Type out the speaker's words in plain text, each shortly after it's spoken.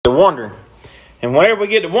to wondering. And whenever we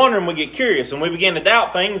get to wondering, we get curious and we begin to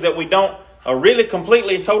doubt things that we don't really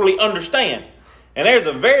completely and totally understand. And there's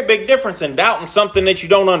a very big difference in doubting something that you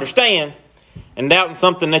don't understand and doubting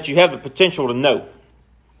something that you have the potential to know.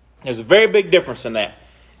 There's a very big difference in that.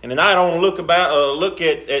 And tonight I want to look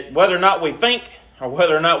at whether or not we think or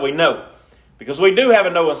whether or not we know. Because we do have a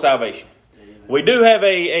knowing salvation. We do have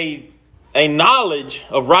a knowledge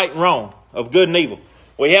of right and wrong, of good and evil.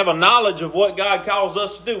 We have a knowledge of what God calls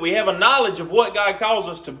us to do. We have a knowledge of what God calls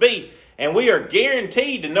us to be. And we are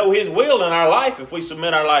guaranteed to know His will in our life if we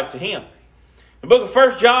submit our life to Him. The book of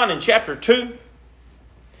 1 John in chapter 2.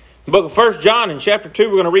 The book of 1 John in chapter 2,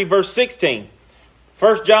 we're going to read verse 16.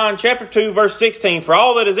 1 John chapter 2, verse 16. For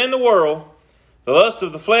all that is in the world, the lust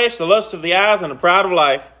of the flesh, the lust of the eyes, and the pride of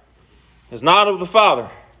life, is not of the Father,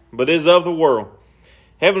 but is of the world.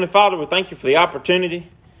 Heavenly Father, we thank you for the opportunity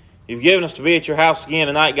you've given us to be at your house again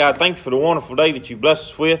tonight, God. Thank you for the wonderful day that you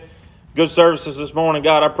blessed us with. Good services this morning,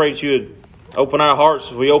 God. I pray that you would open our hearts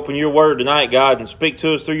as we open your word tonight, God, and speak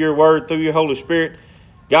to us through your word, through your Holy Spirit.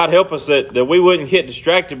 God, help us that we wouldn't get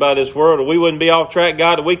distracted by this world, or we wouldn't be off track,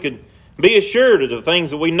 God, that we could be assured of the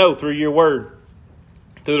things that we know through your word,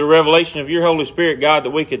 through the revelation of your Holy Spirit, God,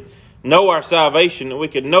 that we could know our salvation, that we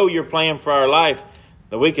could know your plan for our life,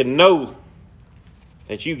 that we could know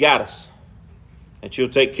that you got us, that you'll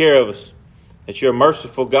take care of us, that you're a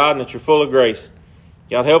merciful God and that you're full of grace.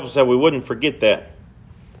 God, help us that we wouldn't forget that.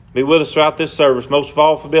 Be with us throughout this service, most of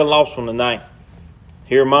all for being lost one tonight.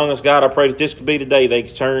 Here among us, God, I pray that this could be the day they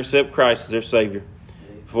can turn and accept Christ as their Savior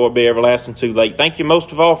before it be everlasting too late. Thank you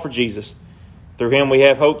most of all for Jesus. Through Him we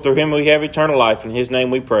have hope. Through Him we have eternal life. In His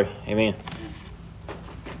name we pray. Amen.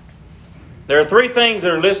 There are three things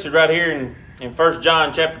that are listed right here in 1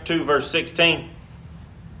 John chapter 2, verse 16.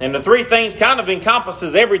 And the three things kind of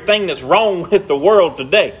encompasses everything that's wrong with the world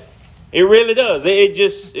today. It really does.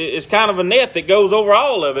 It's kind of a net that goes over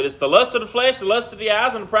all of it. It's the lust of the flesh, the lust of the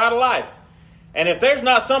eyes, and the pride of life. And if there's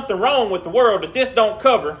not something wrong with the world that this don't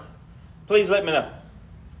cover, please let me know.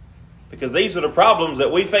 Because these are the problems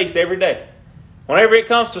that we face every day. Whenever it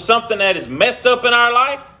comes to something that is messed up in our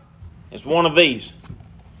life, it's one of these.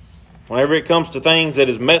 Whenever it comes to things that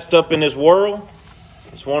is messed up in this world,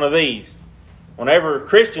 it's one of these. Whenever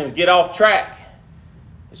Christians get off track,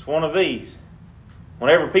 it's one of these.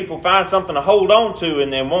 Whenever people find something to hold on to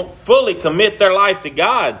and they won't fully commit their life to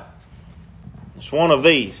God, it's one of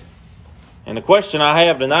these. And the question I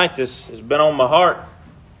have tonight that has been on my heart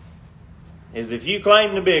is, if you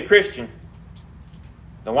claim to be a Christian,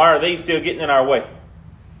 then why are these still getting in our way?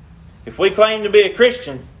 If we claim to be a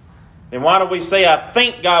Christian, then why do we say, I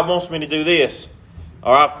think God wants me to do this?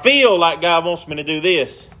 Or I feel like God wants me to do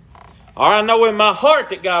this? Or I know in my heart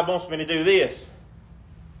that God wants me to do this?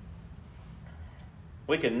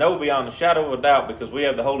 We can know beyond a shadow of a doubt because we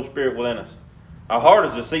have the Holy Spirit within us. Our heart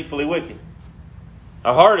is deceitfully wicked.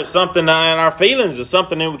 Our heart is something, and our feelings is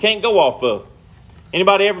something that we can't go off of.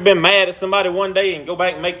 Anybody ever been mad at somebody one day and go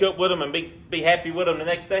back and make up with them and be happy with them the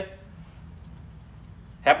next day?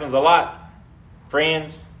 Happens a lot.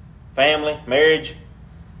 Friends, family, marriage,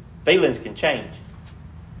 feelings can change.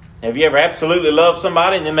 Have you ever absolutely loved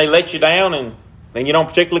somebody and then they let you down and then you don't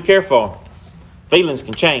particularly care for them? Feelings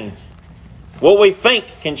can change. What we think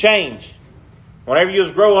can change. Whenever you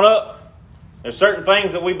was growing up, there's certain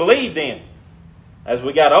things that we believed in. As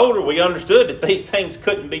we got older, we understood that these things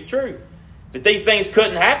couldn't be true. That these things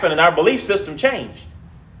couldn't happen, and our belief system changed.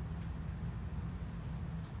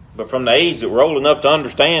 But from the age that we're old enough to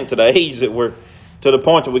understand to the age that we're to the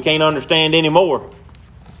point that we can't understand anymore,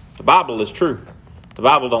 the Bible is true. The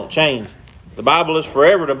Bible don't change. The Bible is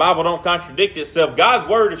forever. The Bible don't contradict itself. God's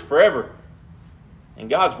Word is forever. And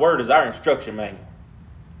God's Word is our instruction manual.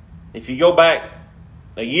 If you go back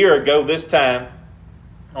a year ago this time,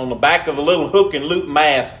 on the back of the little hook and loop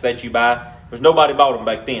masks that you buy, because nobody bought them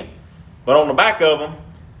back then. But on the back of them,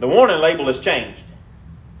 the warning label has changed.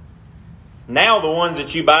 Now the ones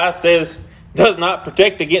that you buy says, does not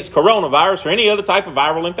protect against coronavirus or any other type of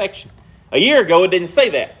viral infection. A year ago, it didn't say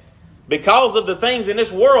that. Because of the things in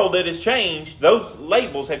this world that has changed, those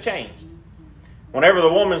labels have changed. Whenever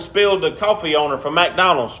the woman spilled the coffee on her from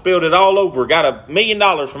McDonald's, spilled it all over, got $1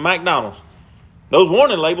 million from McDonald's, those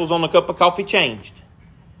warning labels on the cup of coffee changed.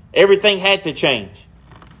 Everything had to change.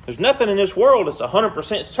 There's nothing in this world that's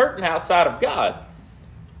 100% certain outside of God.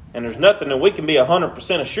 And there's nothing that we can be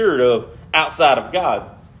 100% assured of outside of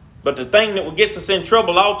God. But the thing that gets us in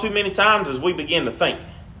trouble all too many times is we begin to think.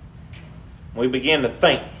 We begin to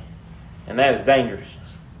think. And that is dangerous.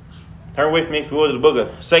 Turn with me, if you would, to the book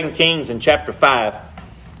of 2 Kings in chapter 5.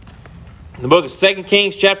 The book of 2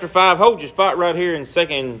 Kings chapter 5. Hold your spot right here in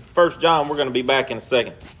 1 John. We're going to be back in a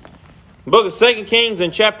second. The book of 2 Kings in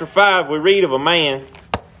chapter 5, we read of a man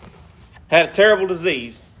had a terrible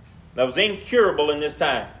disease that was incurable in this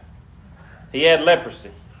time. He had leprosy.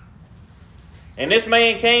 And this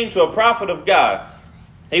man came to a prophet of God.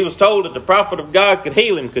 He was told that the prophet of God could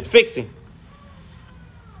heal him, could fix him.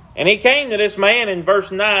 And he came to this man in verse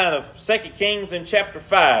 9 of 2 Kings in chapter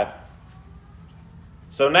 5.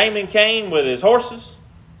 So Naaman came with his horses,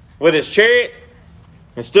 with his chariot,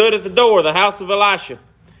 and stood at the door of the house of Elisha.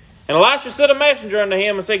 And Elisha sent a messenger unto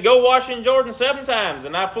him and said, Go wash in Jordan 7 times,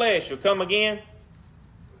 and thy flesh shall come again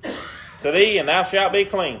to thee, and thou shalt be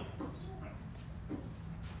clean.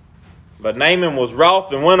 But Naaman was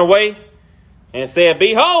wroth and went away and said,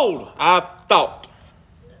 Behold, I thought.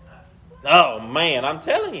 Oh man, I'm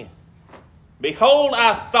telling you. Behold,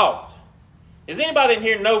 I thought. Does anybody in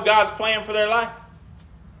here know God's plan for their life?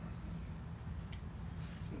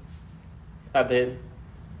 I did.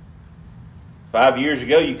 5 years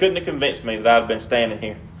ago, you couldn't have convinced me that I'd have been standing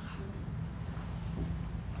here.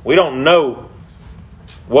 We don't know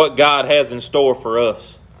what God has in store for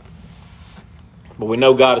us, but we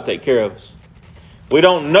know God will take care of us. We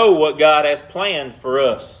don't know what God has planned for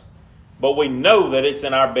us, but we know that it's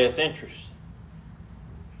in our best interest.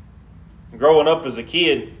 Growing up as a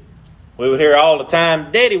kid, we would hear all the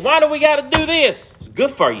time, Daddy, why do we got to do this? It's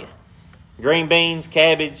good for you. Green beans,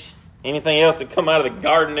 cabbage, anything else that come out of the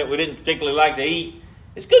garden that we didn't particularly like to eat,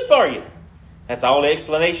 it's good for you. That's all the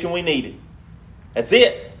explanation we needed. That's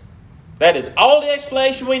it. That is all the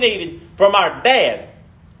explanation we needed from our dad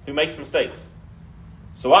who makes mistakes.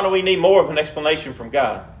 So why do we need more of an explanation from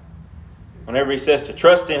God? Whenever he says to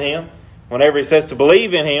trust in him, whenever he says to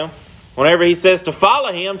believe in him, whenever he says to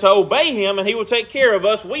follow him, to obey him, and he will take care of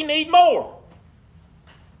us, we need more.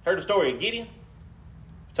 Heard the story of Gideon?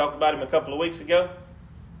 We talked about him a couple of weeks ago.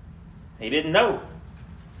 He didn't know.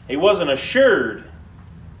 He wasn't assured.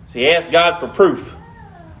 So he asked God for proof.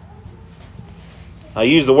 I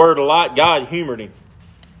use the word a lot. God humored him.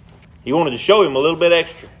 He wanted to show him a little bit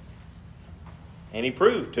extra. And he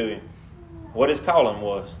proved to him what his calling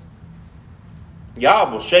was.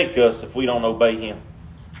 God will shake us if we don't obey him.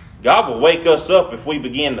 God will wake us up if we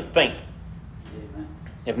begin to think. Amen.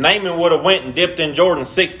 If Naaman would have went and dipped in Jordan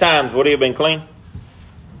 6 times, would he have been clean?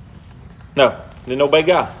 No. Didn't obey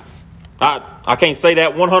God. I can't say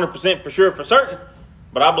that 100% for sure, for certain,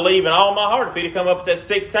 but I believe in all my heart if he'd have come up at that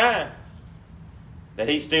 6th time, that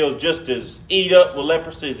he's still just as eat up with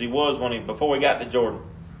leprosy as he was before he got to Jordan.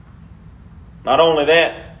 Not only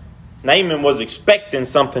that, Naaman was expecting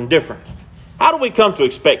something different. How do we come to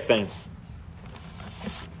expect things?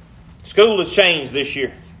 School has changed this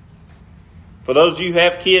year. For those of you who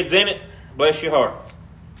have kids in it, bless your heart.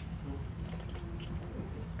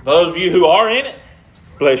 For those of you who are in it,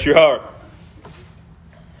 bless your heart.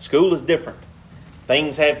 School is different.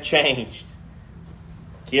 Things have changed.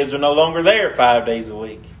 Kids are no longer there 5 days a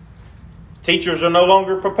week. Teachers are no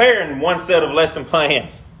longer preparing one set of lesson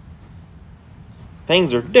plans.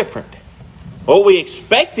 Things are different. What we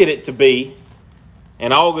expected it to be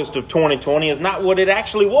in August of 2020 is not what it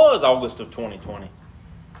actually was August of 2020.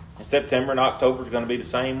 And September and October is going to be the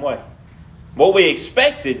same way. What we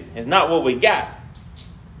expected is not what we got,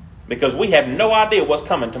 because we have no idea what's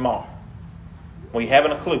coming tomorrow. We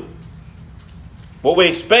haven't a clue. What we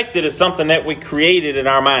expected is something that we created in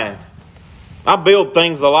our mind. I build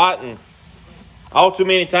things a lot, and all too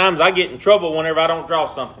many times I get in trouble whenever I don't draw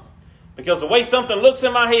something. Because the way something looks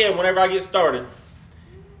in my head whenever I get started,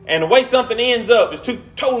 and the way something ends up is 2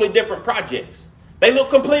 totally different projects. They look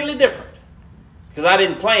completely different. Because I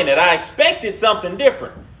didn't plan it. I expected something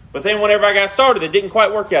different. But then whenever I got started, it didn't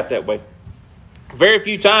quite work out that way. Very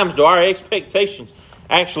few times do our expectations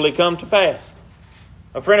actually come to pass.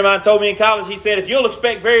 A friend of mine told me in college, he said, if you'll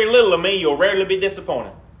expect very little of me, you'll rarely be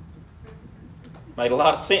disappointed. Made a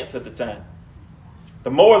lot of sense at the time.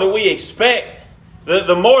 The more that we expect,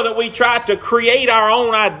 the more that we try to create our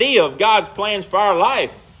own idea of God's plans for our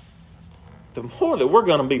life, the more that we're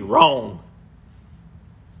going to be wrong.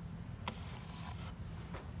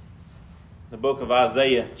 The book of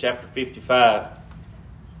Isaiah, chapter 55,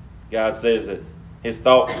 God says that his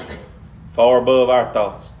thoughts far above our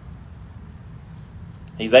thoughts.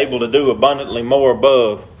 He's able to do abundantly more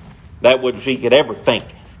above that which he could ever think.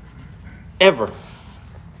 Ever.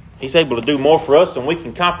 He's able to do more for us than we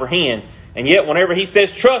can comprehend. And yet whenever he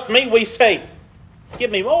says, trust me, we say,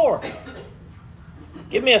 give me more.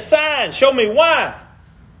 Give me a sign. Show me why.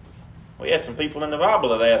 We had some people in the Bible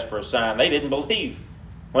that asked for a sign. They didn't believe.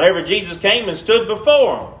 Whenever Jesus came and stood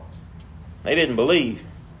before them, they didn't believe.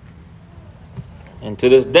 And to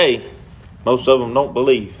this day, Most of them don't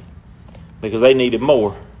believe because they needed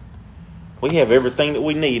more. We have everything that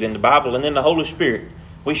we need in the Bible and in the Holy Spirit.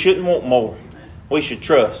 We shouldn't want more. We should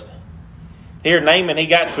trust. Here, Naaman, he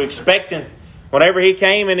got to expecting whenever he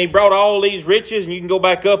came and he brought all these riches, and you can go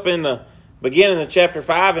back up in the beginning of chapter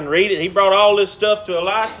 5 and read it. He brought all this stuff to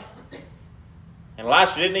Elisha, and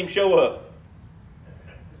Elisha didn't even show up.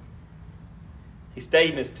 He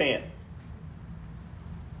stayed in his tent.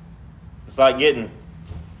 It's like getting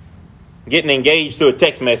engaged through a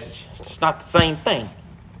text message. It's not the same thing.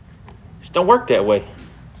 It don't work that way.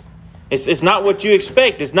 It's not what you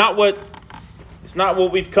expect. It's not what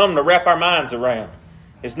we've come to wrap our minds around.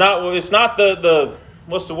 It's not the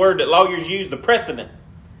what's the word that lawyers use? The precedent.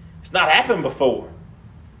 It's not happened before.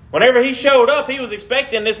 Whenever he showed up, he was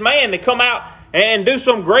expecting this man to come out and do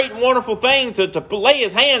some great and wonderful thing to lay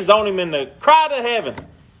his hands on him and to cry to heaven.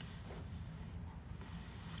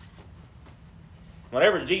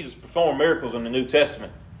 Whenever Jesus performed miracles in the New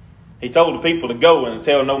Testament, he told the people to go and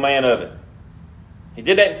tell no man of it. He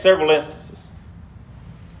did that in several instances.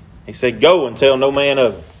 He said, go and tell no man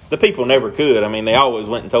of it. The people never could. I mean, they always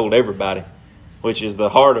went and told everybody, which is the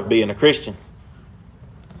heart of being a Christian.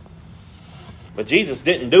 But Jesus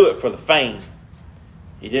didn't do it for the fame.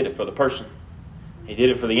 He did it for the person. He did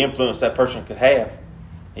it for the influence that person could have.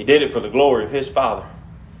 He did it for the glory of his Father.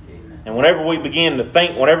 Amen. And whenever we begin to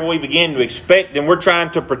think, whenever we begin to expect, then we're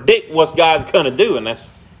trying to predict what God's going to do. And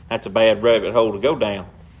that's a bad rabbit hole to go down.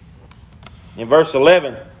 In verse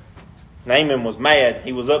 11, Naaman was mad.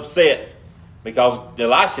 He was upset because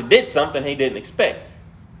Elisha did something he didn't expect.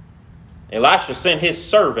 Elisha sent his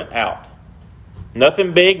servant out.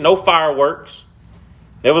 Nothing big, no fireworks.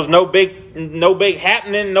 There was no big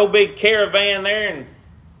happening, no big caravan there. And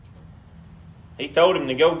he told him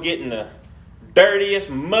to go get in the dirtiest,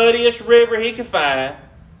 muddiest river he could find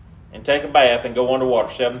and take a bath and go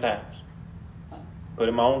underwater 7 times. Put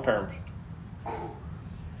him on terms.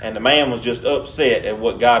 And the man was just upset at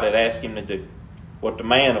what God had asked him to do. What the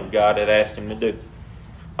man of God had asked him to do.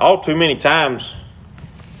 All too many times,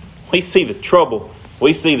 we see the trouble.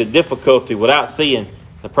 We see the difficulty without seeing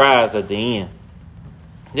the prize at the end.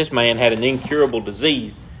 This man had an incurable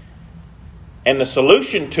disease. And the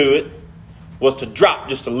solution to it was to drop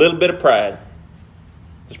just a little bit of pride.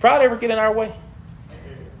 Does pride ever get in our way?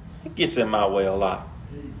 It gets in my way a lot.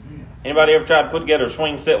 Anybody ever tried to put together a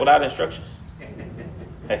swing set without instructions?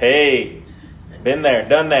 Hey, been there,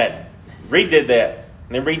 done that, redid that,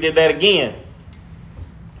 and then redid that again.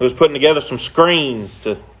 It was putting together some screens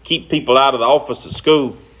to keep people out of the office at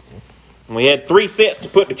school. And we had 3 sets to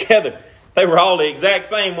put together. They were all the exact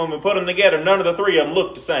same when we put them together. None of the 3 of them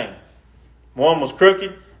looked the same. One was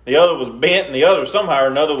crooked, the other was bent, and the other somehow or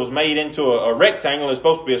another was made into a rectangle that's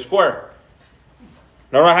supposed to be a square.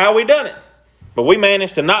 Don't know how we done it, but we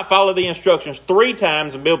managed to not follow the instructions 3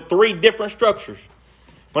 times and build 3 different structures.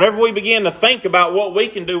 Whenever we begin to think about what we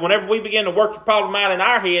can do, whenever we begin to work the problem out in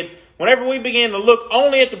our head, whenever we begin to look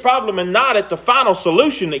only at the problem and not at the final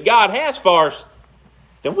solution that God has for us,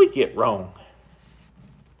 then we get wrong.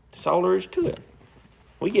 That's all there is to it.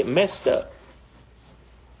 We get messed up.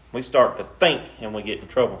 We start to think and we get in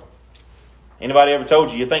trouble. Anybody ever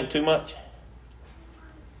told you think too much?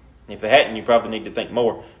 If they hadn't, you probably need to think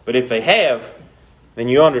more. But if they have, then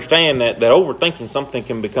you understand that overthinking something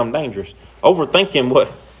can become dangerous. Overthinking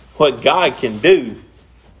what God can do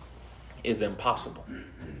is impossible.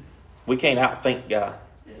 We can't outthink God.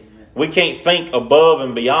 Amen. We can't think above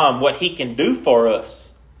and beyond what He can do for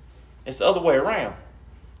us. It's the other way around.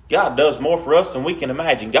 God does more for us than we can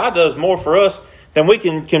imagine. God does more for us than we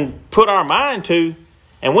can put our mind to,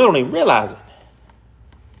 and we don't even realize it.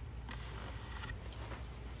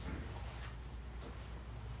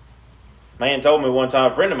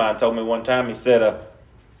 A friend of mine told me one time, he said,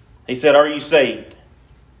 are you saved?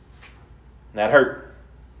 And that hurt.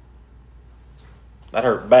 That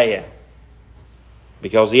hurt bad.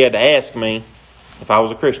 Because he had to ask me if I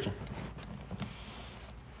was a Christian.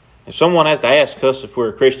 If someone has to ask us if we're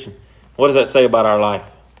a Christian, what does that say about our life?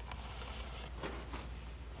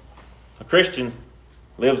 A Christian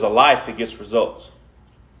lives a life that gets results.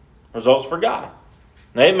 Results for God.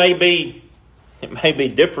 Now it may be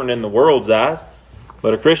different in the world's eyes,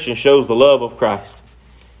 but a Christian shows the love of Christ.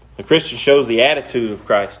 A Christian shows the attitude of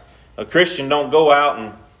Christ. A Christian don't go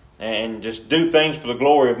out and just do things for the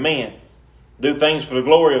glory of men. Do things for the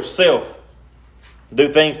glory of self.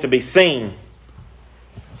 Do things to be seen.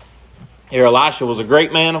 Here Elisha was a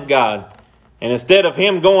great man of God. And instead of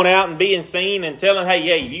him going out and being seen and telling,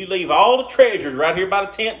 hey, you leave all the treasures right here by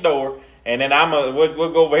the tent door, and then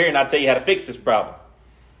we'll go over here and I'll tell you how to fix this problem.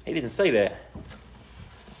 He didn't say that.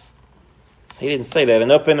 He didn't say that.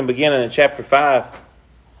 And up in the beginning of chapter 5,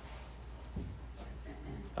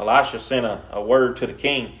 Elisha sent a word to the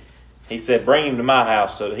king. He said, bring him to my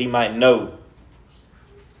house so that he might know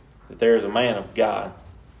that there is a man of God.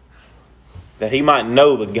 That he might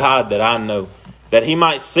know the God that I know. That he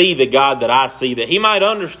might see the God that I see. That he might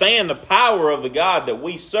understand the power of the God that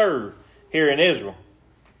we serve here in Israel.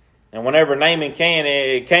 And whenever Naaman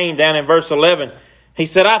came down in verse 11, he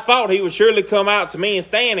said, I thought he would surely come out to me and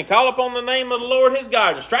stand and call upon the name of the Lord his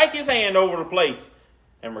God and strike his hand over the place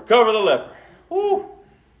and recover the leper. Woo!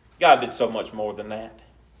 God did so much more than that.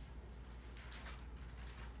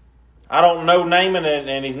 I don't know Naaman,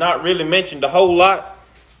 and he's not really mentioned a whole lot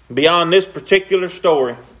beyond this particular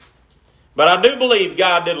story. But I do believe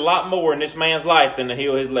God did a lot more in this man's life than to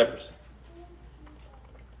heal his leprosy.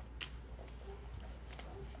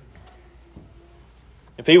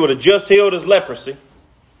 If he would have just healed his leprosy,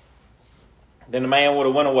 then the man would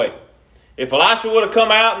have went away. If Elisha would have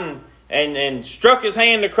come out and struck his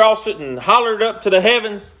hand across it and hollered up to the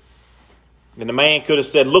heavens, then the man could have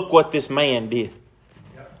said, look what this man did.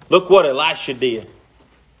 Look what Elisha did.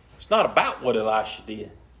 It's not about what Elisha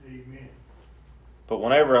did. Amen. But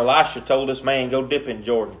whenever Elisha told this man, go dip in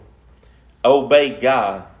Jordan, obey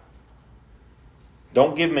God.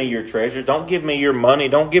 Don't give me your treasure. Don't give me your money.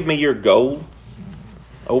 Don't give me your gold.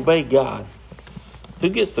 Obey God. Who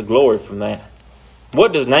gets the glory from that?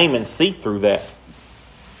 What does Naaman see through that?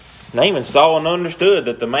 Naaman saw and understood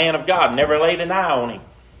that the man of God never laid an eye on him.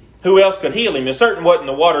 Who else could heal him? It certainly wasn't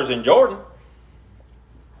the waters in Jordan.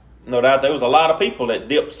 No doubt there was a lot of people that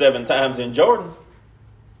dipped 7 times in Jordan.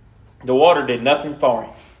 The water did nothing for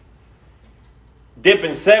him.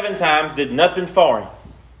 Dipping 7 times did nothing for him.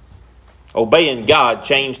 Obeying God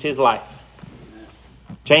changed his life.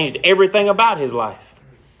 Changed everything about his life.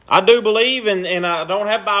 I do believe, and I don't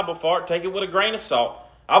have Bible for it, take it with a grain of salt.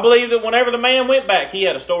 I believe that whenever the man went back, he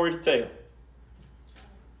had a story to tell.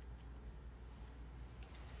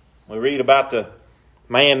 We read about the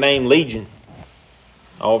man named Legion,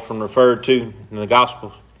 often referred to in the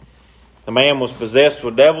Gospels. The man was possessed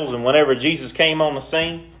with devils, and whenever Jesus came on the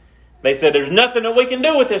scene, they said, there's nothing that we can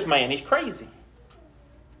do with this man. He's crazy.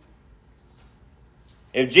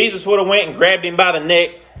 If Jesus would have went and grabbed him by the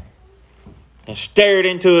neck and stared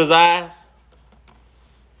into his eyes,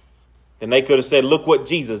 then they could have said, look what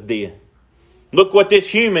Jesus did. Look what this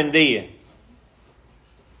human did.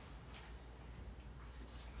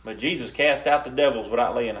 But Jesus cast out the devils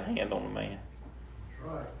without laying a hand on the man.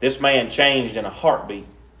 Right. This man changed in a heartbeat.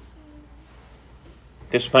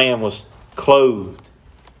 This man was clothed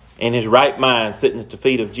in his right mind, sitting at the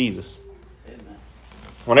feet of Jesus. Amen.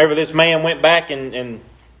 Whenever this man went back in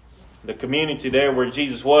the community there where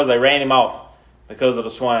Jesus was, they ran him off because of the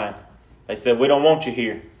swine. They said, we don't want you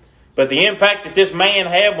here. But the impact that this man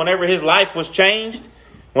had whenever his life was changed,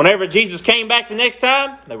 whenever Jesus came back the next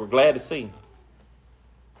time, they were glad to see him.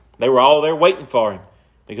 They were all there waiting for him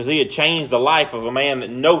because he had changed the life of a man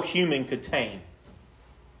that no human could tame.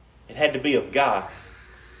 It had to be of God.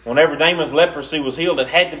 Whenever Naaman's leprosy was healed, it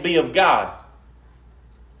had to be of God.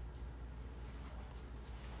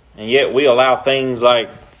 And yet we allow things like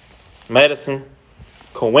medicine,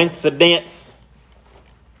 coincidence,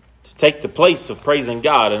 to take the place of praising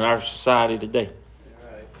God in our society today.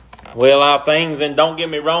 Right. We allow things, and don't get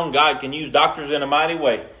me wrong, God can use doctors in a mighty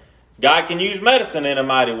way. God can use medicine in a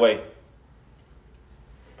mighty way.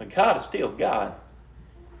 But God is still God.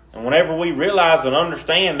 And whenever we realize and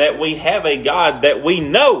understand that we have a God that we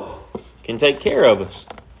know can take care of us,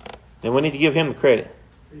 then we need to give him the credit.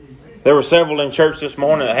 There were several in church this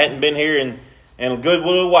morning that hadn't been here in a good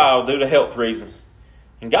little while due to health reasons.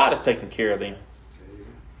 And God is taking care of them.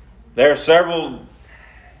 There are several.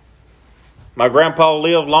 My grandpa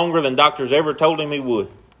lived longer than doctors ever told him he would.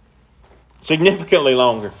 Significantly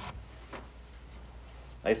longer.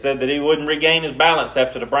 They said that he wouldn't regain his balance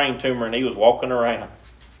after the brain tumor and he was walking around.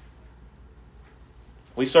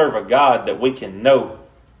 We serve a God that we can know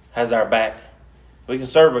has our back. We can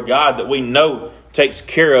serve a God that we know takes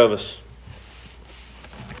care of us.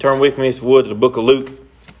 Turn with me, if you would, to the book of Luke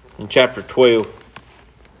in chapter 12.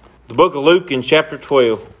 The book of Luke in chapter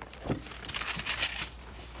 12.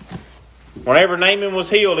 Whenever Naaman was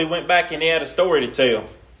healed, he went back and he had a story to tell.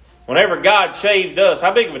 Whenever God saved us,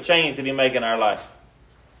 how big of a change did he make in our life?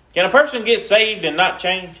 Can a person get saved and not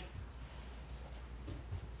change?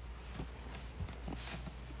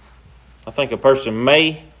 I think a person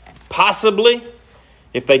may, possibly,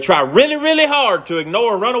 if they try really, really hard to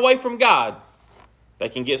ignore and run away from God, they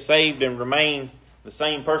can get saved and remain the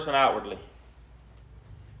same person outwardly.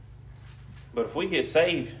 But if we get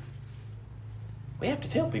saved, we have to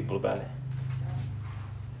tell people about it.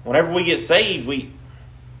 Whenever we get saved, we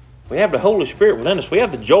have the Holy Spirit within us. We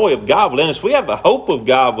have the joy of God within us. We have the hope of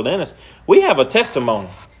God within us. We have a testimony.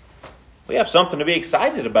 We have something to be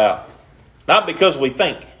excited about. Not because we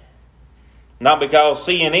think. Not because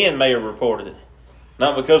CNN may have reported it.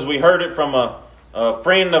 Not because we heard it from a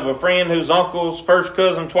friend of a friend whose uncle's first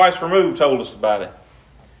cousin twice removed told us about it.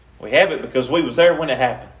 We have it because we was there when it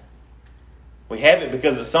happened. We have it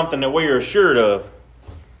because it's something that we are assured of.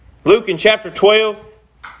 Luke in chapter 12,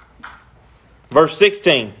 verse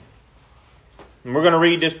 16. And we're going to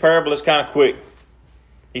read this parable. It's kind of quick.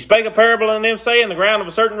 He spake a parable unto them, saying, the ground of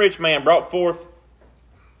a certain rich man brought forth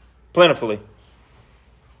plentifully.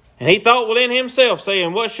 And he thought within himself,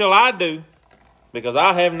 saying, what shall I do? Because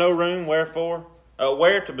I have no room where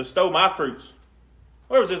to bestow my fruits.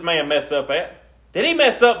 Where was this man mess up at? Did he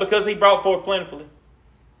mess up because he brought forth plentifully?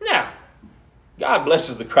 No. God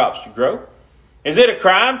blesses the crops you grow. Is it a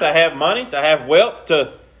crime to have money, to have wealth,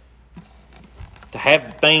 to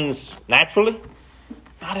have things naturally?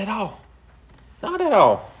 Not at all. Not at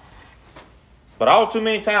all. But all too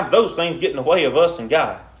many times those things get in the way of us and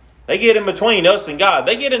God. They get in between us and God.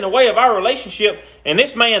 They get in the way of our relationship. And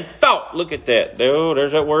this man thought, look at that. Oh,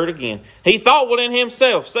 there's that word again. He thought within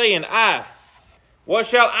himself, saying, what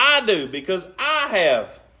shall I do? Because I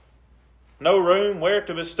have no room where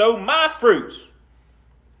to bestow my fruits.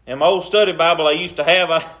 In my old study Bible I used to have,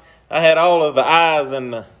 I had all of the I's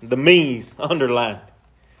and the me's underlined.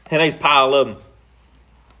 And there's a pile of them.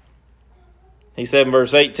 He said in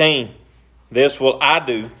verse 18, this will I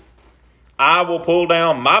do. I will pull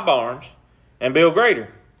down my barns and build greater.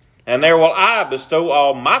 And there will I bestow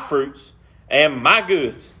all my fruits and my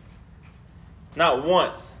goods. Not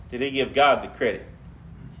once did he give God the credit.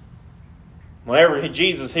 Whenever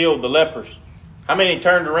Jesus healed the lepers, how many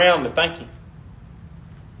turned around to thank him?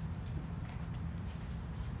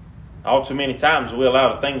 All too many times we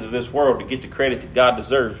allow the things of this world to get the credit that God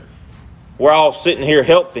deserves. We're all sitting here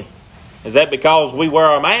healthy. Is that because we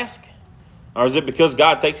wear a mask? Or is it because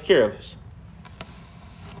God takes care of us?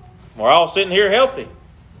 We're all sitting here healthy.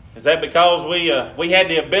 Is that because we had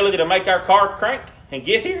the ability to make our car crank and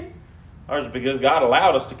get here? Or is it because God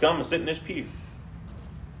allowed us to come and sit in this pew?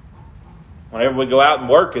 Whenever we go out and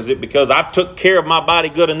work, is it because I've took care of my body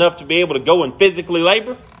good enough to be able to go and physically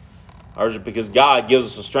labor? Or is it because God gives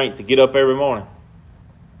us the strength to get up every morning?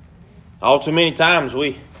 All too many times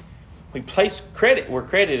we place credit where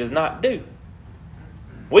credit is not due.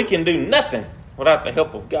 We can do nothing without the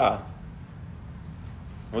help of God.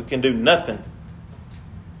 We can do nothing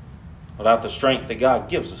without the strength that God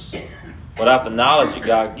gives us, without the knowledge that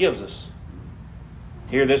God gives us.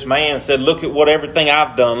 Here this man said, look at what everything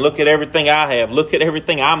I've done. Look at everything I have. Look at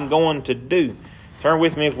everything I'm going to do. Turn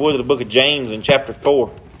with me, if you would, to the book of James in chapter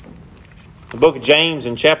 4. The book of James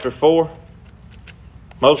in chapter 4.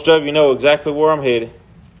 Most of you know exactly where I'm headed.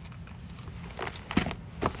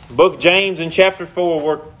 The book of James in chapter 4,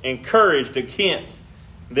 we're encouraged against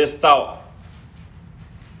this thought.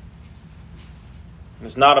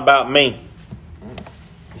 It's not about me.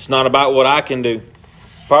 It's not about what I can do.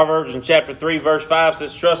 Proverbs in chapter 3 verse 5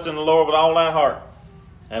 says, trust in the Lord with all thine heart,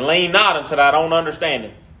 and lean not unto thine own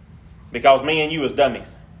understanding, because me and you is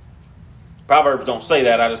dummies. Proverbs don't say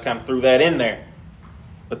that. I just kind of threw that in there.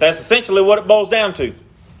 But that's essentially what it boils down to.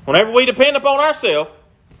 Whenever we depend upon ourselves,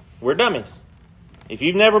 we're dummies. If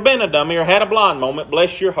you've never been a dummy or had a blind moment,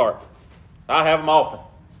 bless your heart. I have them often.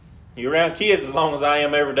 You're around kids as long as I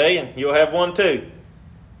am every day, and you'll have one too.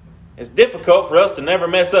 It's difficult for us to never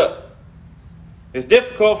mess up. It's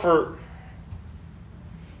difficult for...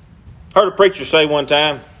 I heard a preacher say one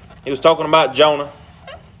time, he was talking about Jonah,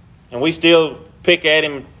 and we still pick at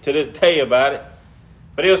him to this day about it.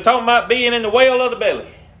 But he was talking about being in the whale of the belly.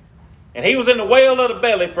 And he was in the whale of the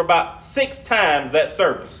belly for about 6 times that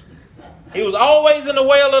service. He was always in the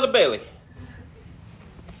whale of the belly.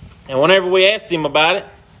 And whenever we asked him about it,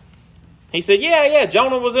 he said, yeah,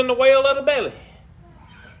 Jonah was in the whale of the belly.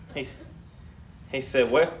 He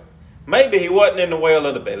said, well, maybe he wasn't in the whale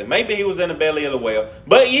of the belly. Maybe he was in the belly of the whale.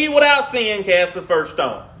 But ye without sin cast the first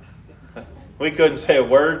stone. We couldn't say a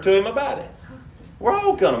word to him about it. We're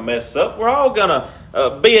all going to mess up. We're all going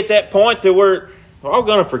to be at that point that we're all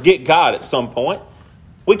going to forget God at some point.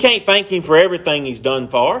 We can't thank him for everything he's done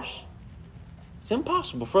for us. It's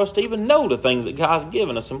impossible for us to even know the things that God's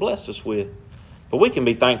given us and blessed us with. But we can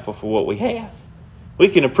be thankful for what we have. We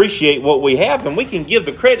can appreciate what we have, and we can give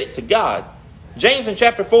the credit to God. James in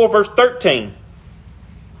chapter 4, verse 13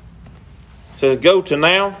 says, go to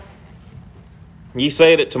now. Ye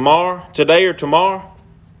say that tomorrow, today or tomorrow,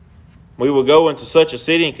 we will go into such a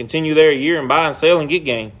city and continue there a year and buy and sell and get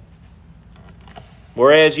gain.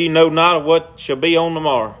 whereas ye know not of what shall be on the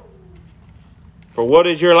morrow. For what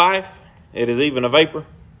is your life? It is even a vapor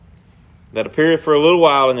that appeareth for a little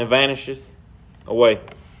while and then vanisheth away.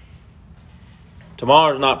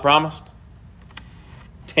 Tomorrow is not promised.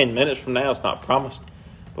 10 minutes from now is not promised.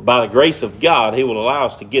 But by the grace of God, He will allow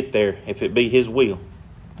us to get there if it be His will.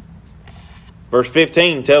 Verse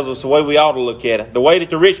 15 tells us the way we ought to look at it. The way that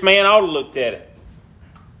the rich man ought to look at it.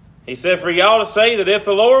 He said, for ye ought to say that if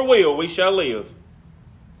the Lord will, we shall live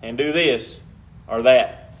and do this or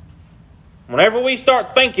that. Whenever we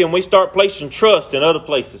start thinking, we start placing trust in other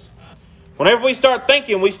places. Whenever we start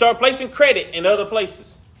thinking, we start placing credit in other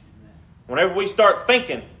places. Whenever we start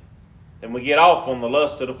thinking, then we get off on the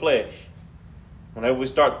lust of the flesh. Whenever we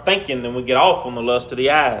start thinking, then we get off on the lust of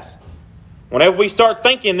the eyes. Whenever we start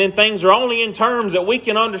thinking, then things are only in terms that we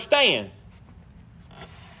can understand.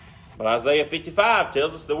 But Isaiah 55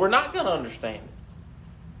 tells us that we're not going to understand it.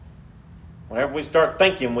 Whenever we start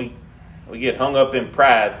thinking, we get hung up in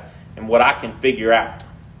pride and what I can figure out.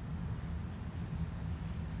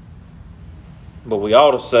 But we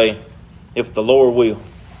ought to say, if the Lord will,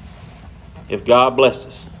 if God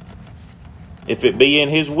blesses, if it be in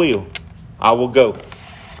His will, I will go,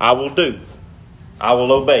 I will do, I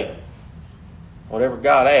will obey. Whatever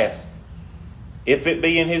God asks. If it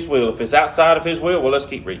be in His will. If it's outside of His will, well, let's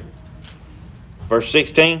keep reading. Verse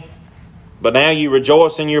 16. But now you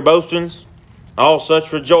rejoice in your boastings. All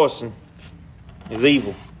such rejoicing is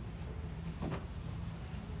evil.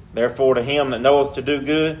 Therefore to him that knoweth to do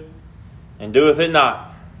good, and doeth it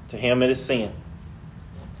not, to him it is sin.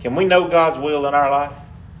 Can we know God's will in our life?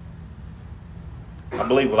 I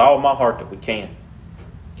believe with all my heart that we can.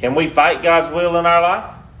 Can we fight God's will in our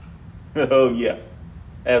life? Oh, yeah.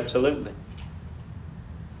 Absolutely.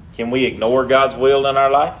 Can we ignore God's will in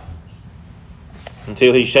our life?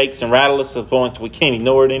 Until He shakes and rattles us to the point that we can't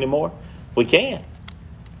ignore it anymore? We can.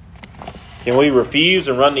 Can we refuse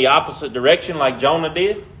and run the opposite direction like Jonah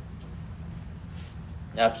did?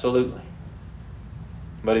 Absolutely.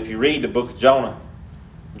 But if you read the book of Jonah,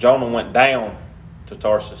 Jonah went down to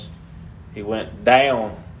Tarsus. He went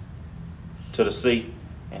down to the sea.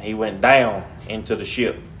 And he went down into the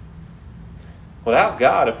ship. Without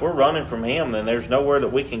God, if we're running from Him, then there's nowhere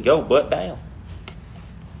that we can go but down.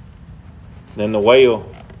 Then the whale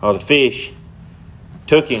or the fish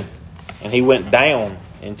took him, and he went down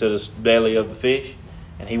into the belly of the fish,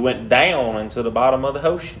 and he went down into the bottom of the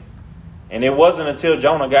ocean. And it wasn't until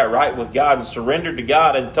Jonah got right with God and surrendered to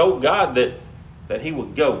God and told God that he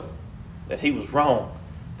would go, that he was wrong,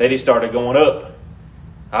 that he started going up.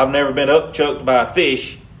 I've never been upchucked by a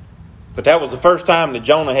fish, but that was the first time that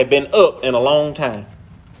Jonah had been up in a long time.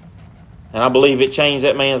 And I believe it changed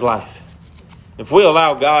that man's life. If we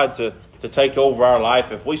allow God to take over our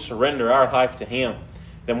life, if we surrender our life to Him,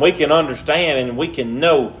 then we can understand and we can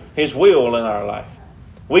know His will in our life.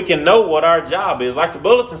 We can know what our job is. Like the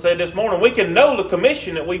bulletin said this morning, we can know the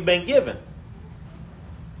commission that we've been given.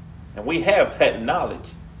 And we have that knowledge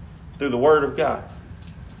through the Word of God,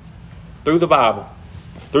 through the Bible,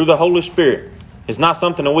 through the Holy Spirit. It's not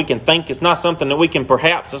something that we can think. It's not something that we can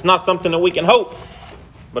perhaps. It's not something that we can hope.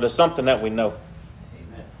 But it's something that we know.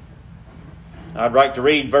 Amen. I'd like to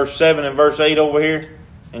read verse 7 and verse 8 over here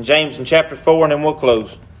in James in chapter 4, and then we'll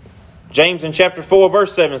close. James in chapter 4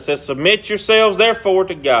 verse 7 says, submit yourselves therefore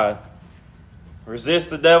to God. Resist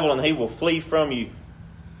the devil and he will flee from you.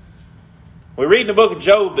 We read in the book of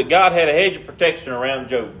Job that God had a hedge of protection around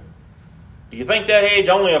Job. Do you think that hedge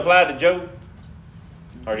only applied to Job?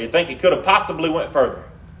 Or do you think it could have possibly went further?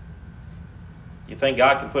 You think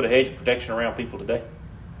God can put a hedge of protection around people today?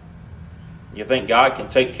 You think God can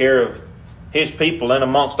take care of His people in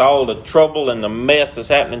amongst all the trouble and the mess that's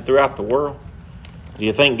happening throughout the world? Do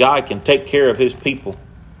you think God can take care of His people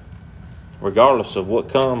regardless of what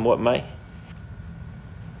come, what may?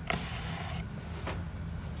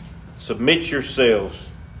 Submit yourselves,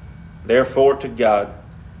 therefore, to God.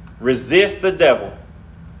 Resist the devil.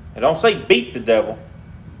 It don't say beat the devil.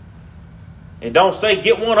 It don't say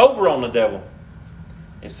get one over on the devil.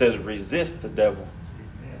 It says resist the devil.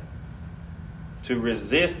 Amen. To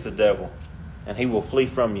resist the devil, and he will flee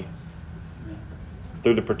from you. Amen.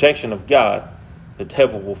 Through the protection of God, the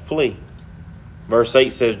devil will flee. Verse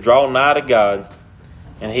 8 says, draw nigh to God,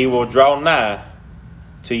 and He will draw nigh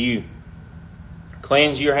to you.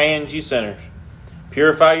 Cleanse your hands, you sinners.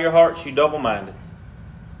 Purify your hearts, you double-minded.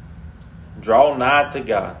 Draw nigh to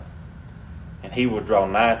God, and He will draw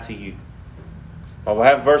nigh to you. While we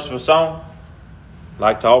have a verse of a song, I'd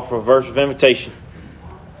like to offer a verse of invitation.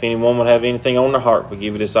 If anyone would have anything on their heart, we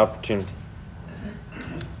give you this opportunity.